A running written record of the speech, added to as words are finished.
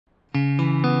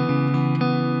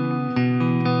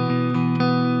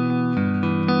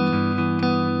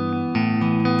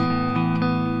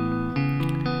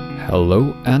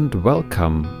Hello and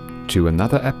welcome to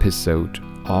another episode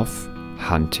of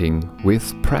Hunting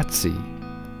with Pratze.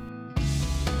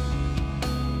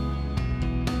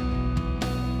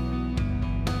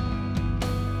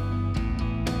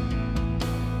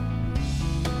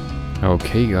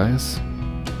 Okay guys,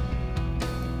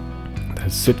 the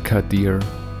Sitka deer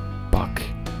buck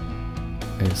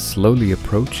is slowly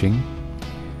approaching.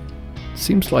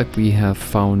 Seems like we have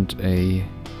found a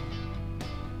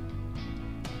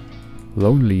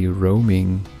lonely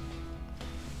roaming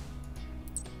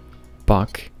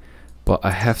buck, but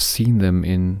I have seen them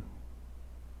in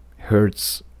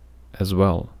herds as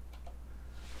well.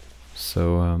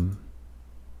 So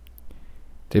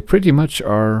they pretty much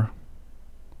are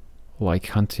like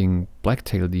hunting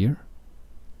black-tailed deer.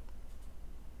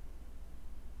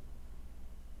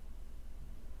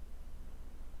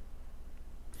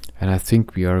 And I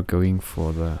think we are going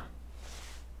for the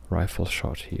rifle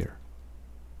shot here.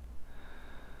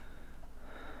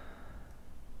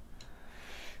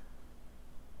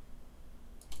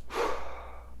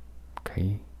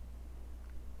 Okay.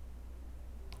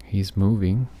 He's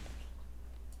moving.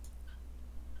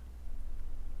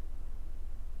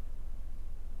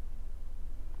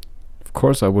 Of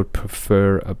course, I would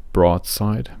prefer a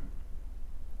broadside.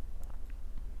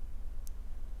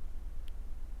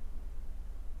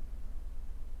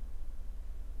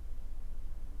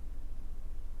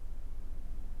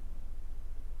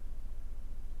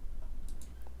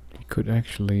 He could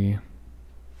actually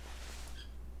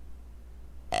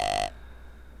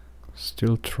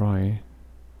still try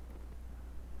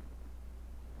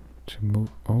to move.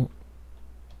 Oh,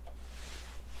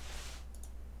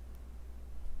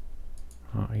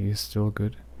 he is still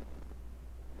good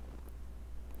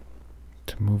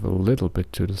to move a little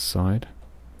bit to the side.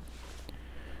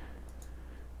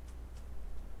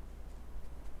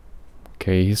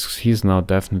 Okay, he's now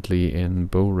definitely in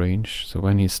bow range, so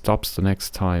when he stops the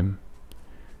next time,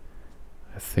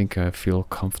 I think I feel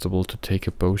comfortable to take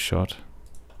a bow shot.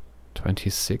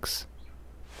 26.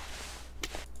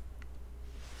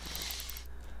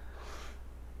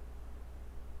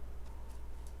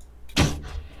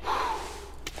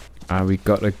 We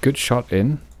got a good shot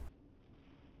in.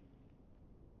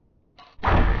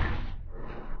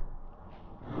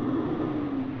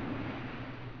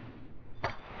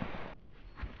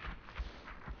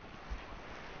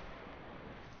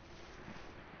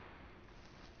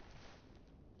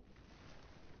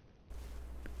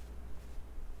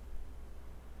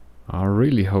 I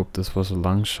really hope this was a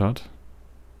long shot.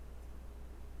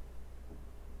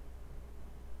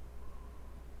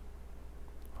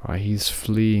 He's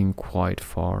fleeing quite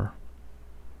far.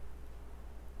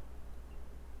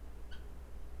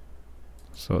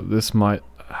 So this might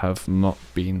have not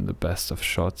been the best of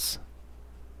shots.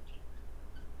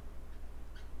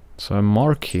 So I'm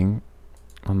marking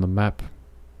on the map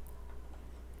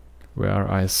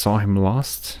where I saw him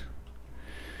last.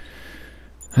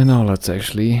 And now let's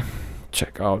actually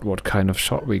check out what kind of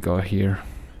shot we got here.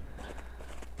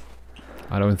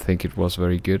 I don't think it was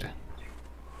very good.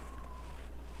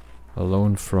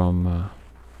 Alone from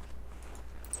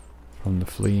the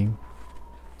fleeing.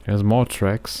 There's more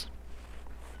tracks.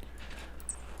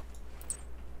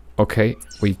 Okay,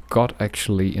 we got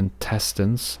actually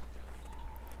intestines,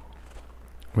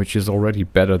 which is already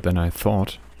better than I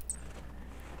thought.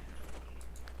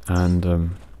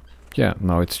 And yeah,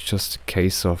 now it's just a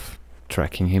case of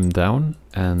tracking him down,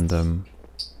 and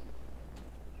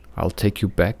I'll take you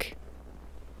back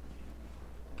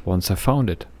once I found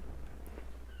it.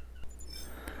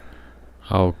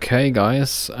 Okay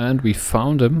guys, and we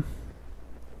found him.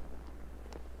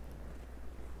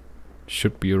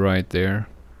 Should be right there.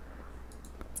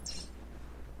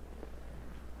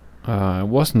 It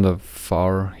wasn't a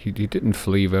far, he didn't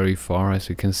flee very far, as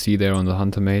you can see there on the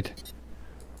hunter mate.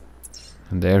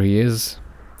 And there he is.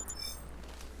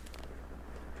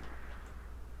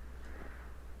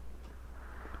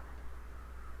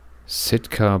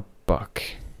 Sitka buck.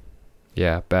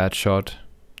 Yeah, bad shot.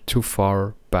 Too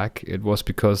far back. It was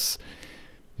because,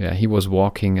 yeah, he was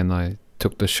walking and I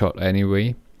took the shot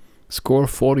anyway. Score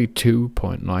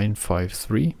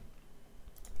 42.953.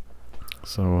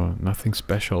 So nothing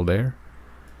special there.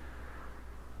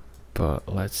 But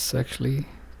let's actually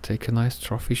take a nice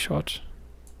trophy shot.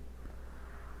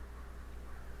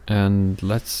 And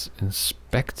let's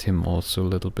inspect him also a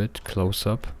little bit close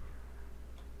up.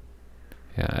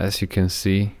 Yeah, as you can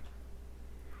see,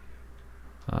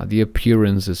 the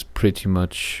appearance is pretty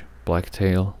much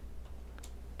blacktail.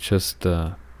 Just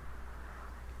the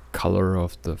color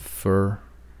of the fur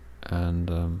and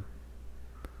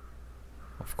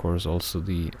of course also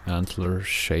the antler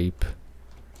shape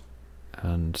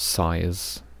and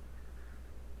size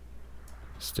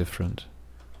is different.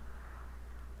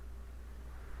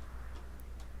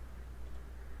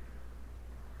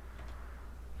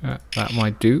 That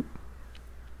might do.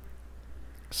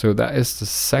 So that is the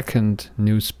second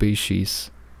new species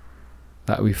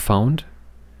that we found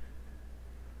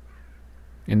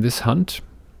in this hunt.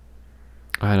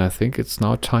 And I think it's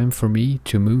now time for me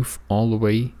to move all the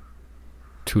way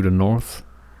to the north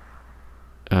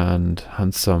and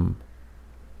hunt some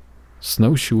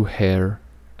snowshoe hare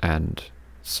and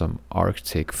some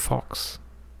Arctic fox.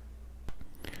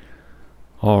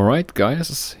 Alright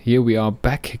guys, here we are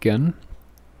back again.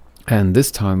 And this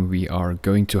time we are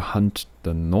going to hunt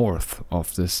the north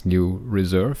of this new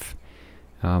reserve,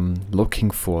 looking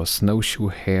for snowshoe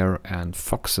hare and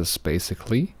foxes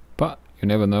basically, but you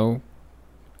never know,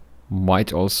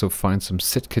 might also find some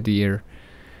Sitka deer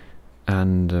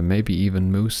and maybe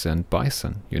even moose and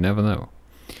bison, you never know.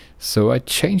 So I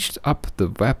changed up the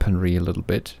weaponry a little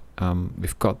bit.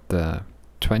 We've got the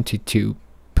 22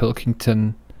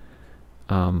 Pilkington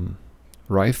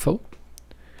rifle.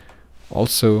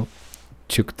 Also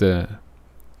took the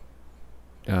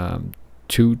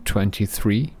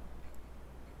 223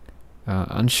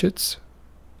 Anschütz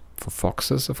for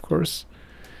foxes, of course,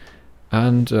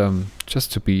 and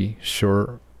just to be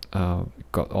sure,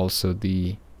 got also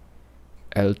the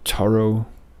El Toro,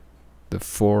 the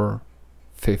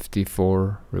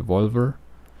 454 revolver,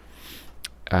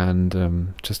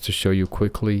 and just to show you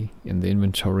quickly in the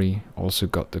inventory, also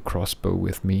got the crossbow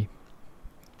with me.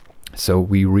 So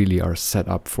we really are set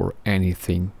up for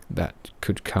anything that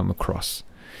could come across.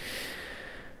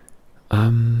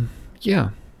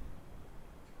 Yeah.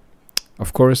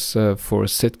 Of course, for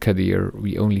Sitka deer,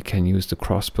 we only can use the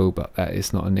crossbow, but that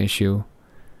is not an issue.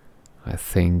 I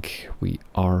think we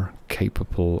are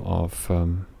capable of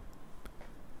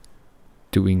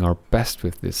doing our best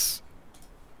with this.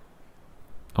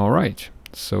 Alright,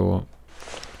 so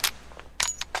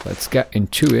let's get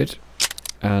into it.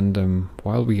 And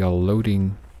while we are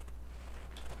loading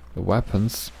the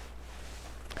weapons,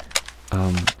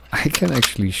 I can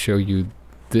actually show you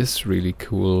this really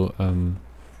cool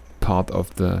part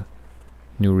of the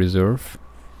new reserve.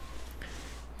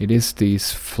 It is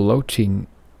these floating,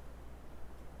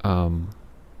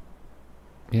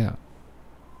 yeah,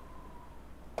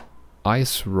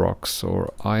 ice rocks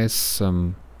or ice.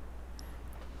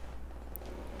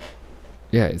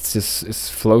 Yeah,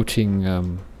 it's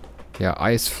floating. Yeah,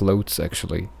 ice floats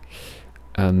actually,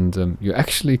 and you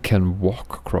actually can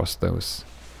walk across those.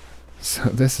 So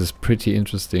this is pretty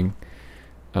interesting,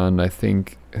 and I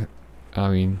think, I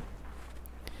mean,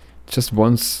 just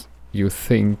once you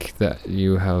think that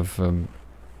you have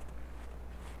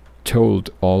told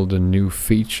all the new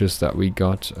features that we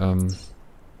got,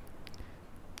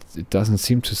 it doesn't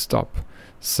seem to stop.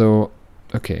 So,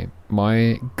 okay,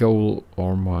 my goal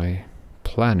or my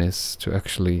plan is to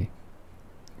actually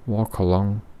walk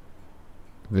along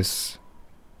this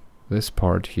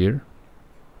part here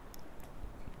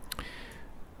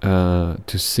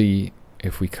to see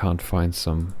if we can't find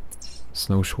some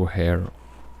snowshoe hare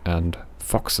and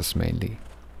foxes mainly.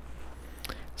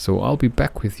 So I'll be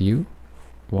back with you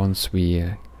once we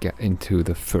get into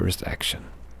the first action.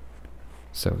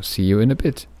 So see you in a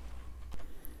bit.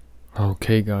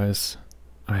 Okay guys,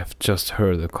 I have just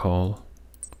heard the call,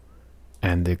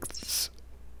 and it's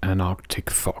an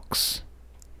Arctic fox.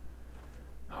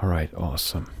 Alright,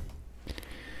 awesome.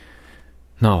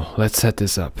 Now, let's set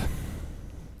this up.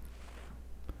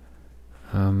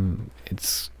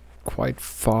 It's quite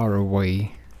far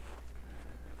away,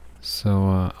 so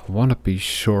I want to be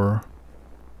sure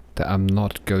that I'm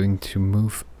not going to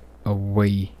move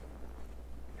away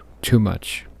too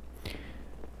much.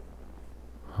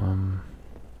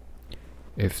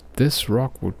 If this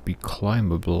rock would be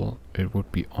climbable, it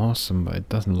would be awesome, but it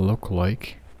doesn't look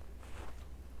like.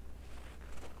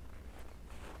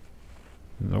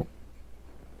 Nope.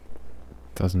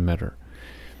 Doesn't matter.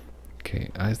 Okay,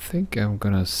 I think I'm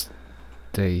gonna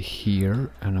stay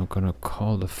here and I'm gonna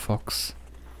call the fox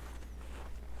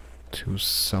to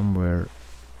somewhere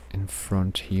in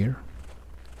front here.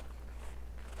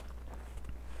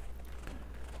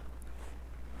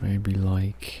 Maybe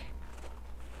like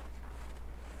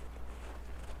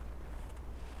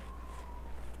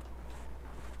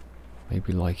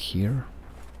here.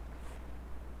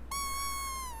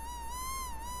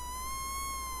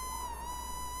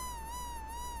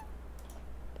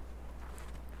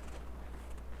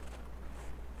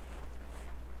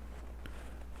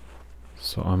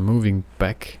 So I'm moving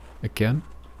back again.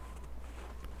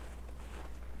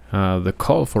 The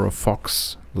call for a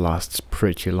fox lasts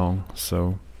pretty long,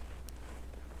 so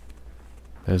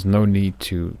There's no need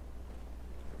to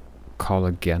call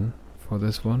again for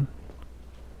this one.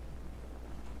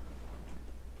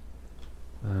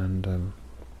 And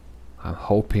I'm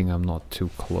hoping I'm not too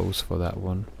close for that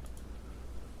one.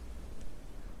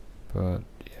 But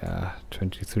yeah,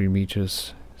 23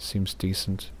 meters seems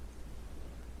decent.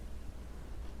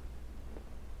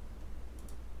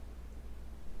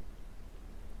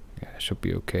 Yeah, it should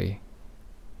be okay.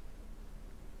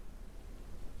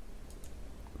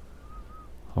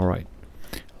 Alright,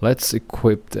 let's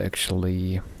equip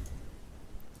actually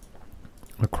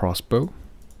a crossbow.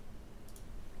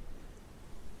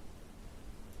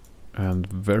 And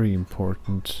very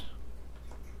important,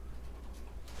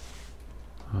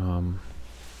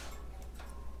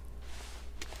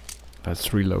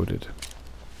 let's reload it.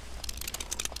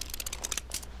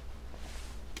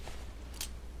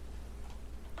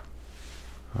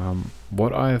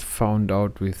 What I've found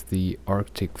out with the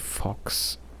Arctic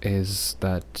fox is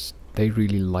that they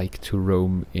really like to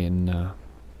roam in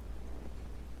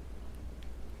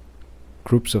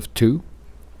groups of 2.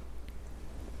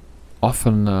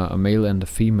 Often a male and a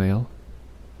female.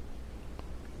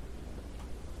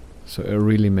 So it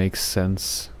really makes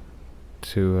sense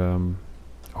to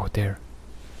oh, there,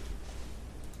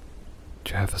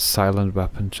 to have a silent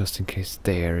weapon just in case.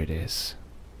 There it is.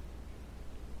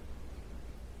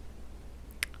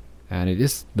 And it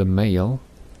is the male,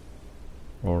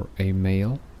 or a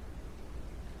male,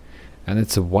 and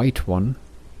it's a white one.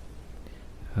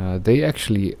 They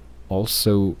actually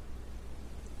also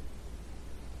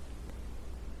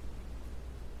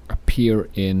appear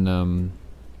in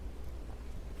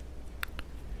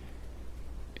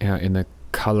a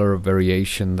color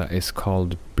variation that is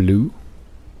called blue.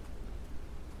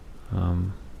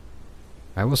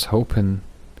 I was hoping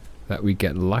that we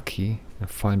get lucky and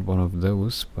find one of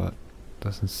those, but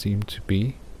doesn't seem to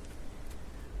be.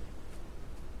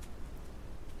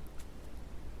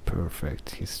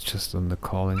 Perfect. He's just on the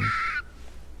calling,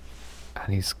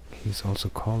 and he's also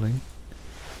calling.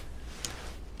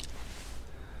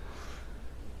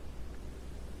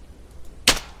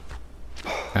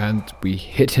 And we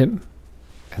hit him,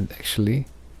 and actually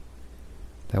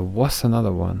there was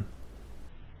another one.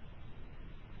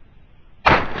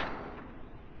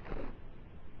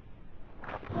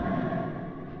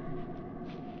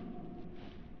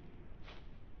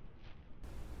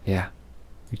 Yeah,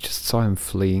 we just saw him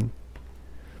fleeing.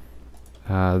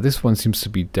 This one seems to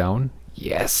be down.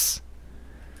 Yes!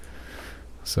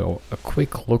 So a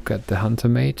quick look at the hunter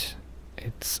mate.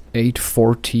 It's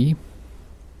 840.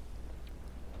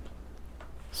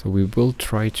 So we will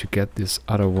try to get this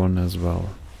other one as well.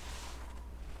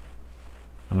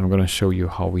 And I'm gonna show you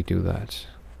how we do that.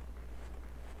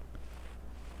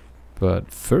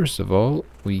 But first of all,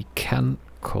 we can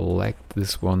collect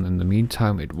this one. In the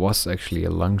meantime, it was actually a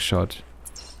lung shot.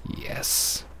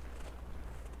 Yes.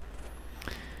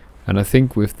 And I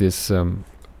think with this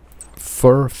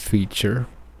fur feature,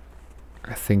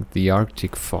 I think the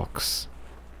Arctic fox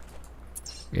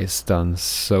is done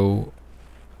so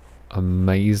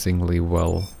amazingly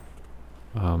well.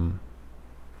 I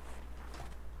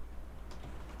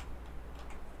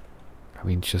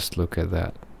mean, just look at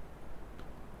that.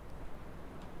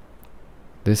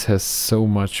 This has so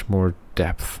much more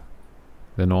depth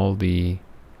than all the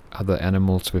other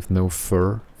animals with no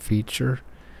fur feature.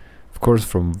 Of course,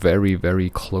 from very, very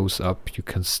close up, you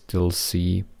can still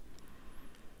see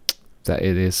that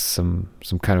it is some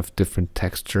kind of different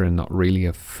texture and not really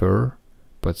a fur,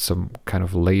 but some kind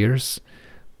of layers.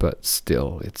 But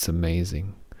still, it's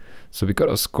amazing. So we got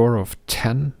a score of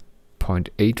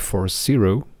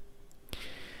 10.840,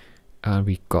 and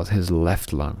we got his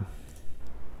left lung.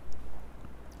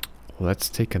 Let's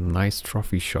take a nice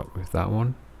trophy shot with that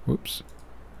one. Whoops.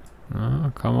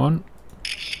 Come on.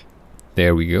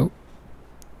 There we go.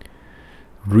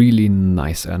 Really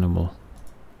nice animal.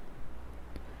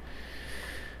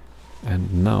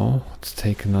 And now let's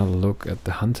take another look at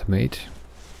the hunter mate.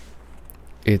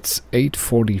 It's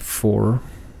 844.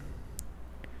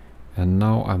 And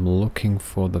now I'm looking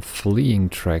for the fleeing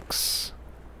tracks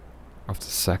of the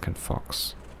second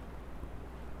fox.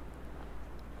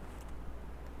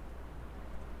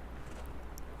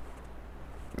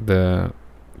 The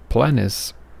plan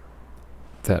is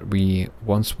that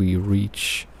once we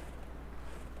reach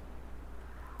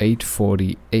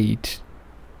 848,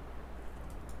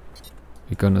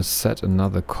 we're gonna set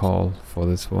another call for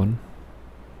this one.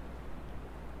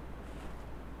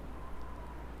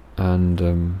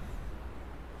 And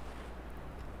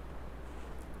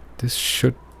this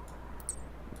should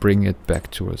bring it back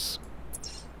to us.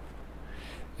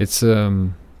 It's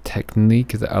a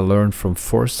technique that I learned from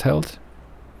Force Held,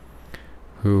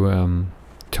 who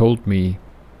told me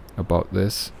about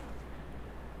this.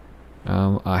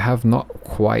 I have not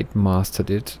quite mastered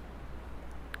it,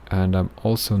 and I'm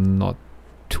also not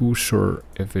too sure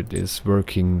if it is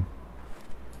working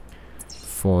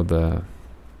for the...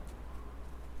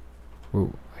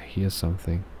 Oh, I hear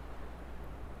something.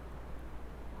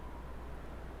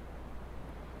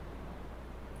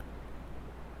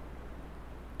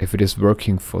 If it is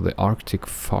working for the Arctic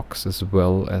fox as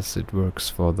well as it works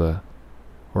for the...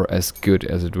 or as good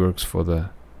as it works for the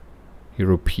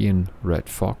European red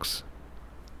fox.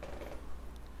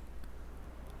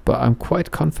 But I'm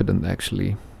quite confident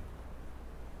actually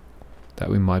that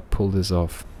we might pull this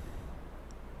off.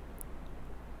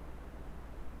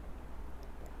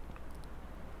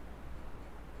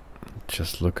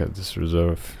 Just look at this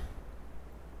reserve.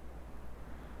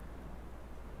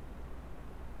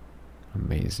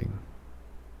 Amazing.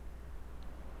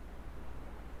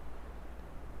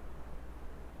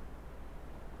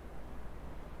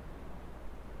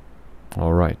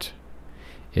 All right.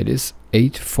 It is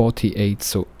 8:48,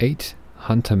 so 8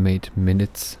 hunter-made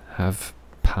minutes have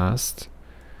passed.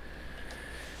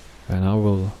 And I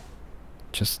will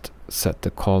just set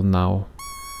the call now.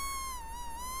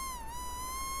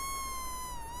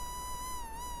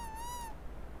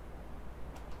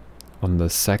 On the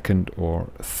second or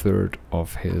third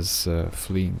of his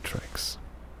fleeing tracks.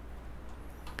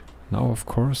 Now, of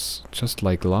course, just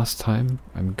like last time,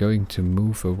 I'm going to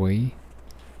move away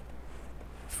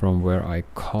from where I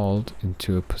called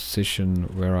into a position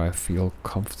where I feel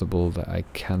comfortable that I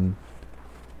can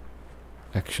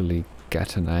actually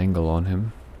get an angle on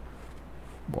him.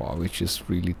 Wow, which is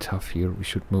really tough here. We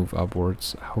should move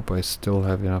upwards. I hope I still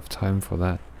have enough time for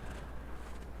that.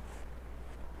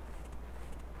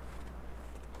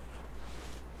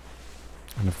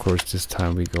 And of course this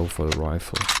time we go for the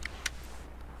rifle.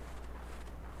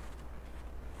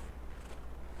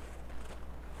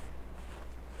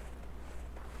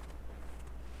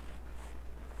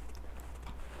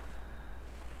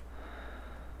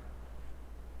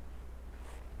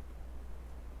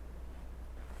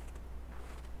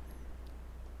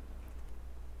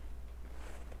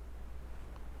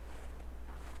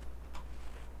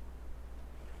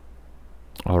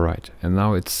 Alright, and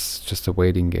now it's just a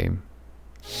waiting game.